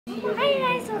Hi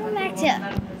guys, welcome back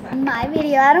to my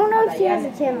video. I don't know if she has a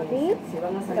channel, do you?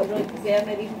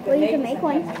 Well, you can make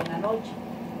one. Yeah.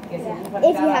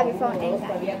 If you have your phone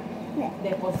anytime. Yeah.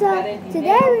 So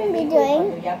today we're going to be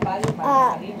doing,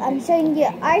 I'm showing you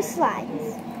our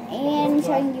slimes and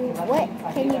showing you what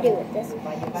can you do with this.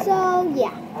 So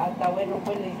yeah.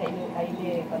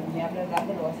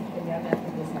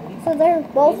 So they're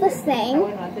both the same.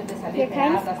 They're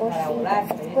kind of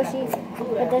squishy,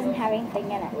 but doesn't have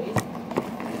anything in it.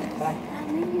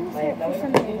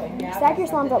 Stack your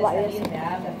slimes up like this.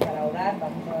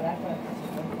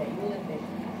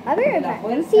 I'll be right back.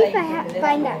 Let me see if I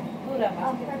find out.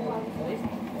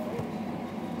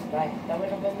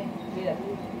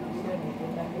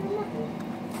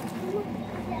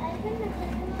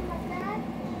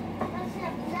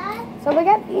 So we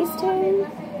got these two.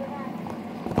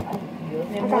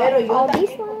 I got all these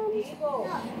slimes.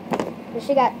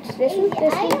 She got this one,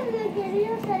 this one.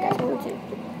 That's 1,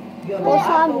 2. 4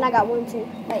 slimes, and I got 1, 2.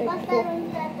 Like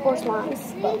 4 slimes.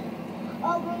 But.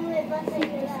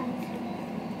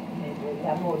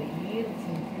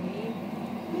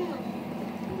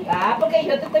 Ah, porque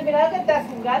yo te estoy mirando que estás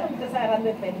jugando, me estás agarrando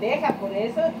de pendeja, por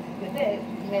eso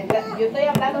yo estoy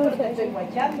hablando pero te estoy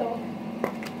guachando.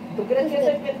 ¿Tú crees que yo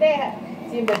soy pendeja?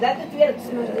 Si en verdad te estuviera...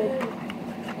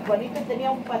 Juanito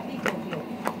tenía un patito, tío.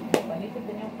 Juanito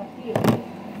tenía un patito.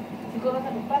 ¿Sí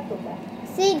conocen los patos, verdad?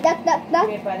 Sí, duck.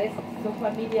 Me parece, son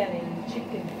familia del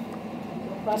chicken.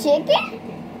 ¿Chicken?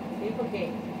 Sí,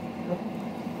 porque...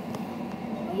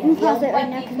 Pause it right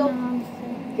now because Mom's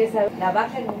que la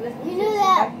vaca en inglés. You know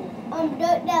that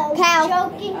that was cow.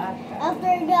 choking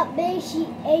after that baby, she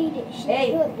ate it. She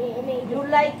Hey, cooked it and ate you it.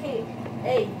 like it?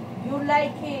 Hey, you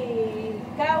like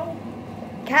cow?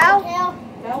 Cow? Cow.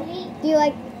 Cow? Do you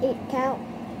like eat cow?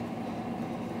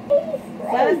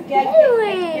 ¿Sabes qué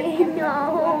hay que No.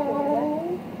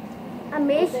 I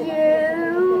miss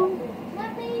you.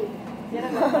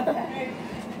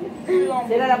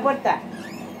 Cierra la puerta.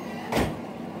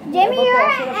 Jimmy, you're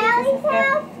at Allie's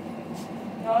house?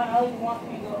 No, Allie wants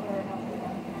me to go to her house.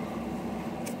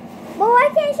 Well, why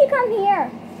can't she come here?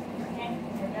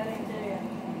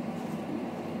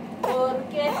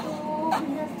 Porque tú...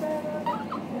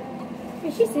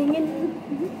 Is she singing?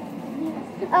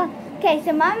 Oh, okay,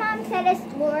 so my mom said a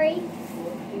story.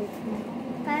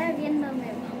 Para viéndome.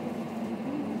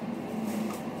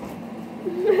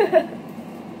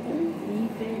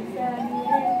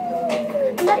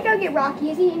 I'm about to go get Rocky.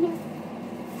 Is he in here?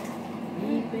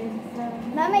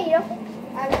 Mama, you don't?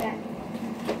 I'll be back.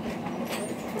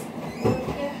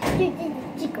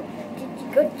 Chico.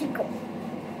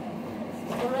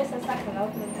 Solo esa saca la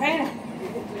otra.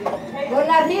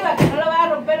 Ponla arriba, que no la van a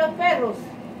romper los perros.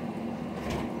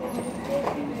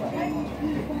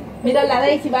 Mira, la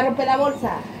Daisy va a romper la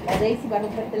bolsa. La Daisy va a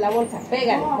romperte la bolsa.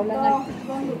 Pégale, ponla aquí.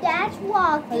 Dad's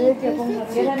walking.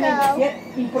 Chico.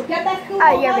 ¿Y por qué andas tú?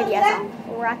 Oh, your video's on.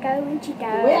 Rocco and Chico.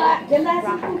 ¿Qué andas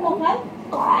así tú mojado?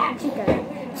 Chico.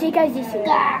 Chico's this way.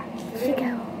 Chico.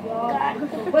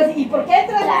 Pues, ¿y por qué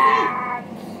entras así?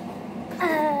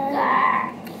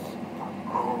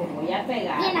 Te voy a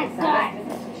pegar. Bien ¿Sabes? actuar.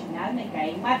 Esas cochinadas me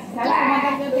caen mal. ¿Sabes cómo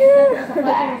andan yo los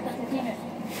calcetines?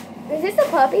 Is this a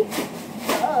puppy?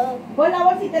 Pon la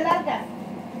bolsa y te largas.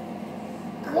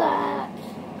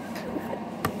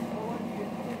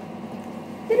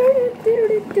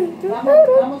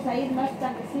 Vamos a ir más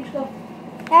tardecito.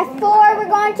 At 4, we're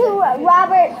going to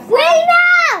Robert. Wait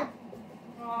now!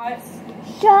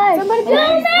 Shush. Somebody Give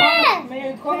it.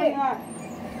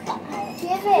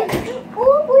 Give it.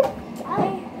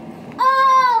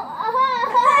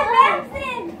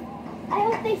 I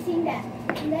hope they seen that.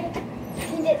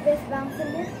 Did this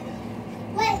bouncing there?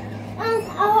 Wait, I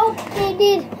hope they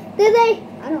did. Did they?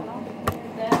 I don't know.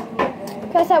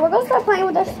 Okay, so we're going to start playing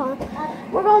with this song.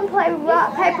 We're going to play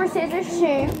rock, paper, scissors,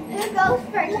 shoot. Who goes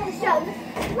first to show this?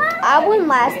 I won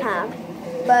last time,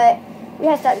 but we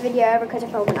had to start the video over because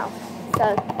it's filming off.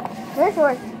 So, where's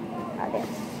yours? Right there.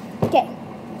 Okay.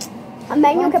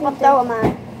 Emmanuel kept on throwing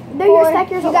mine. Do your stack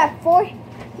yours. You got 4?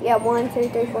 Yeah, 1, 2,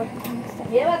 3, 4.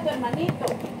 Lleva a tu hermanito.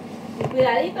 Y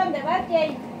cuidadito donde vas,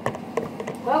 Jay.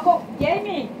 Cojo,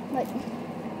 Jamie.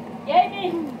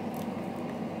 Jamie.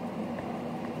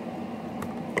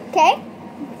 Okay.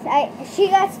 So she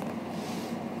got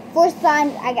 4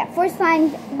 slimes. I got 4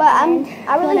 slimes, But I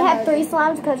really one have of 3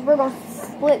 slimes because we're going to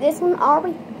split this one, are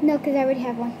we? No, because I already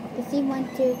have one. You see, 1,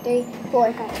 2, 3, 4.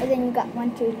 And then you got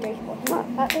 1, 2, 3, 4.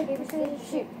 Rock, paper, scissors,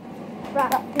 shoot.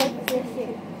 Rock, paper, scissors,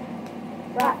 shoot.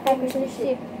 Rock, paper, scissors,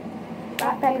 shoot.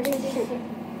 Rock, paper, scissors, shoot.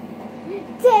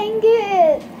 Dang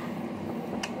it!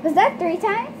 Was that 3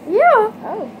 times? Yeah.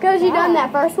 Oh. Because you done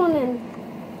that first one and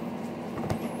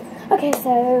Okay,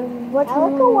 so what? Now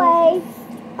look away.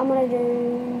 I'm gonna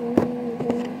do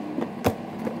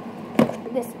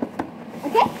this.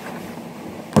 Okay.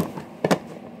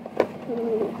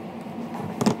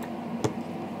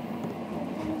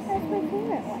 That's my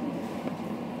favorite one.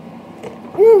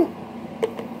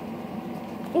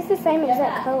 It's the same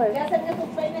exact color. Ya se ven esos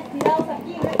peines tirados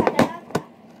aquí en esa canasta.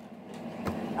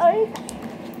 Ahorita.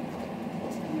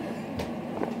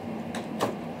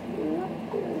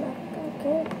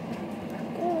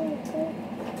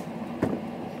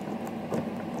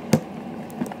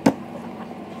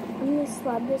 I'm gonna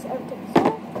slide this over to the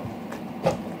side.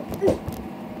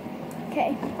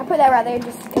 Okay. I put that right there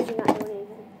just because you're not doing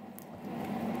anything.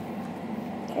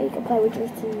 Okay, you can play with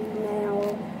yours too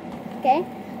now. Okay.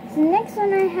 So the next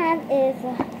one I have is,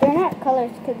 they're not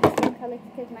colors because the same colors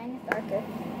because mine is darker.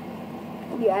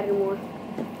 You added more.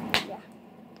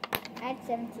 I had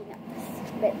 17 of this,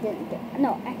 but didn't get,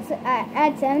 no, actually, I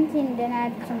had 17 then I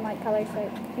had some white colors so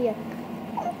it'd be a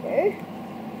darker.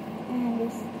 And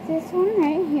this one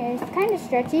right here is kind of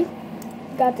stretchy.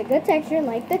 Got the good texture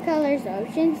like the colors, the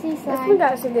ocean, sea This one slime.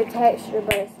 got some good texture,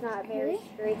 but it's not very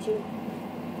stretchy.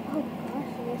 Oh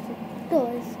gosh, yes it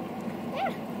does.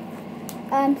 Yeah.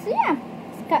 So yeah,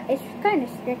 it's kind of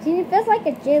stretchy. It feels like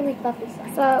a jelly fluffy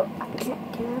slime. So, can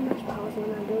I much pause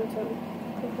when I'm doing something?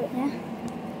 Yeah.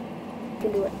 You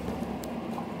can do it.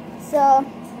 So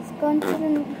let's go into the,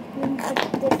 we can put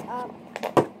this up.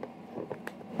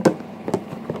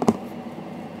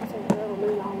 So, we'll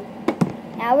move on.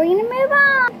 Now we're gonna move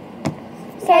on.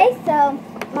 Okay, so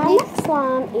My next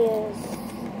slime is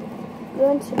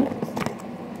going to be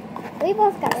we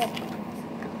both got rid.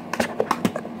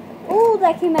 Ooh,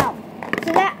 that came out.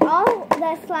 So that all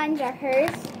the slimes are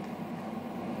hers.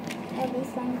 All these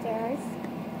slimes are hers.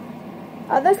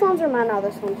 oh, those ones are mine, all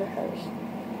those ones are hers.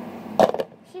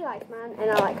 She likes mine,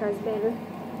 and I like hers better.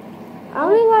 I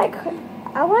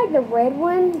like the red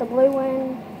one, the blue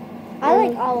one. I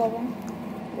like all of them.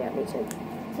 Yeah, me too.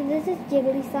 So this is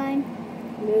Jiggly slime.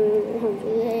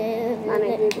 Mine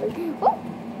ain't Jiggly. Oh.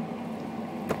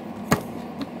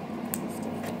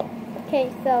 Okay,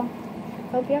 so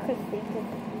hope y'all can see because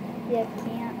you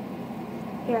can't.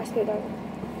 Here, I scoot over.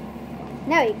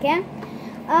 No, you can't.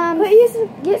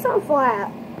 Get something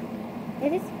flat.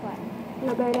 It is flat.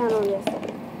 No, bear down on this.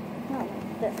 No,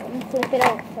 this one. Flip it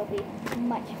over so it'll be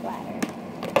much flatter.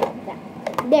 Like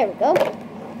that. There we go.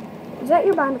 Is that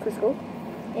your binder for school?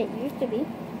 It used to be.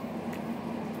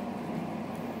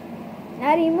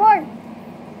 Not anymore.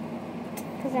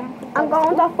 Because I'm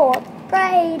going to 4th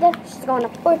grade. She's going to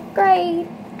 4th grade.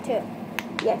 2.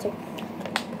 Yeah, 2.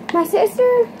 My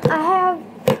sister, I have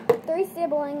 3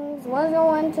 siblings. One's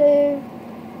going to,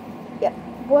 yep.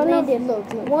 One's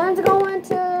going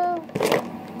to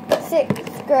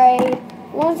 6th grade.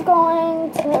 One's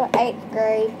going to 8th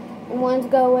grade. And one's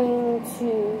going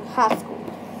to high school.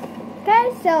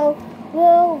 Okay, so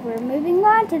we're moving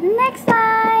on to the next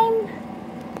slime.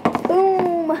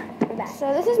 Boom. We're back.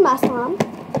 So this is my slime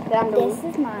that I'm doing. This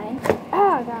is mine.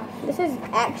 Oh gosh, this is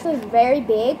actually very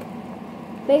big.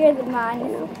 Bigger than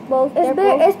mine. Both. It's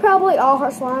big. It's probably all her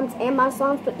slimes and my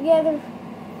slimes put together,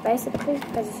 basically,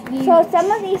 because it's huge. So some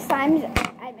of these slimes,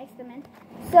 I mixed them in.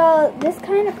 So this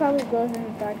kind of probably glows in the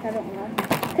dark. I don't know.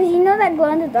 Because you know that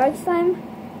glow in the dark slime?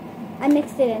 I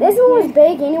mixed it in. This one was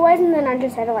big anyways, and then I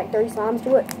just added like 3 slimes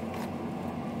to it.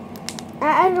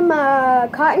 I added my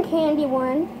cotton candy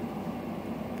one,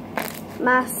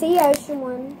 my sea ocean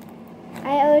one,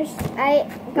 I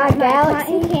got my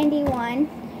galaxy. cotton candy one,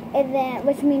 and then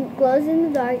which means glows in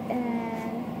the dark, and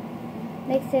then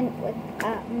mixed in with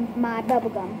my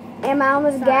bubble gum. and my one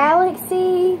was Sorry.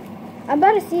 galaxy. I'm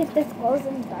about to see if this glows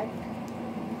in the dark.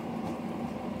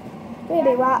 We'll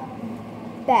be right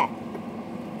back.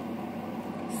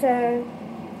 So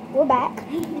we're back.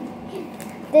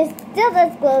 This still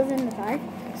does glows in the dark,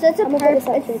 so it's a I'm gonna put this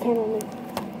up perfect. so the camera on me.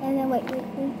 And then wait,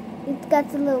 it's got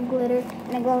some little glitter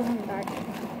and it glows in the dark.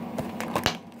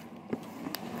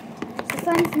 The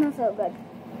slime smells so good.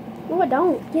 No, it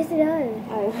don't. Yes, it does.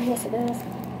 Oh, yes, it does.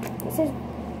 This is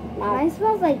Mine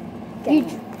smells like huge.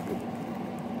 game.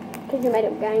 Because you made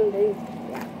it game, dude.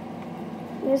 Yeah.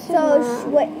 This So is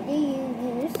mine. what do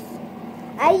you use?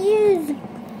 I use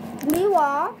glue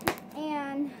wall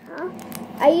and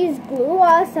I use glue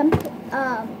wall, some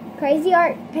crazy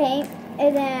art paint,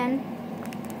 and then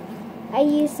I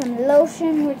use some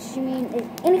lotion, which means is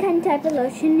any kind of type of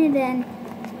lotion, and then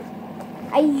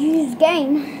I use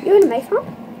game. You want to make some?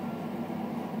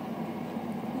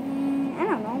 I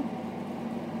don't know.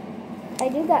 I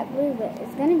do got glue, but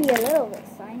it's gonna be a little bit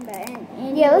slime. But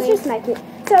Yeah, let's just make it.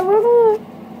 So we're gonna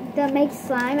That makes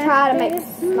slime. try to make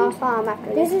this. small slime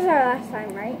after This this. is our last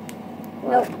time, right?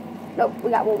 Nope, we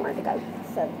got one more to go.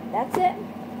 So that's it.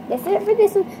 That's it for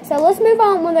this one. So let's move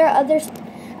on with our others.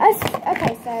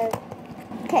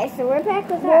 Okay, so we're back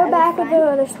with we're back with the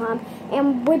other slime,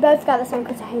 and we both got the same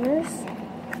containers.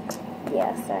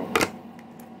 Yeah, so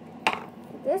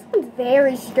this one's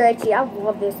very stretchy. I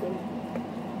love this one.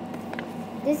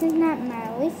 This is not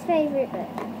my least favorite, but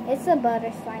it's a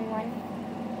butter slime one.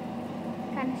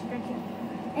 Kind of stretchy.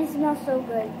 It smells so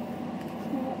good.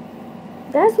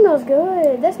 That smells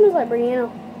good. That smells like Brianna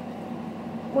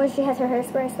when she has her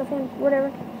hairspray stuff in, whatever.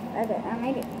 Okay, I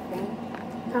made it with gang.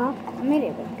 Huh? I made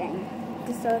it with gang.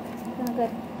 Just so it's kind of good.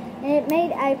 And it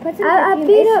made, I put some I perfume.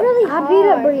 beat It's up. really I hard. beat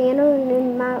up Brianna and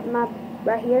then my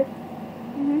right here.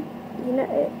 Mhm. You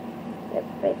know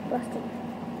it busted.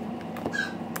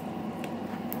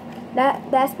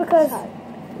 That's because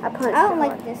I punched. I don't her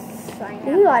like hard. this slime.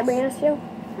 Do you like Brianna still?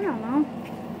 I don't know.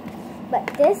 But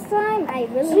this slime, I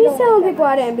really She's don't telling like people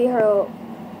I didn't beat her up.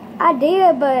 I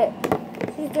did, but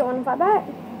she didn't want to fight back.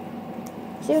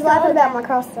 She was So laughing about that- my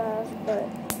cross size, but.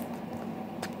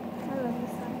 I love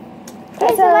this slime.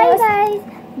 Okay, so bye guys.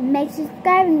 Make sure to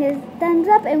subscribe and give us a thumbs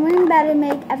up. And we're about to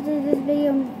make, after this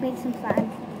video, make some slime.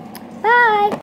 Bye!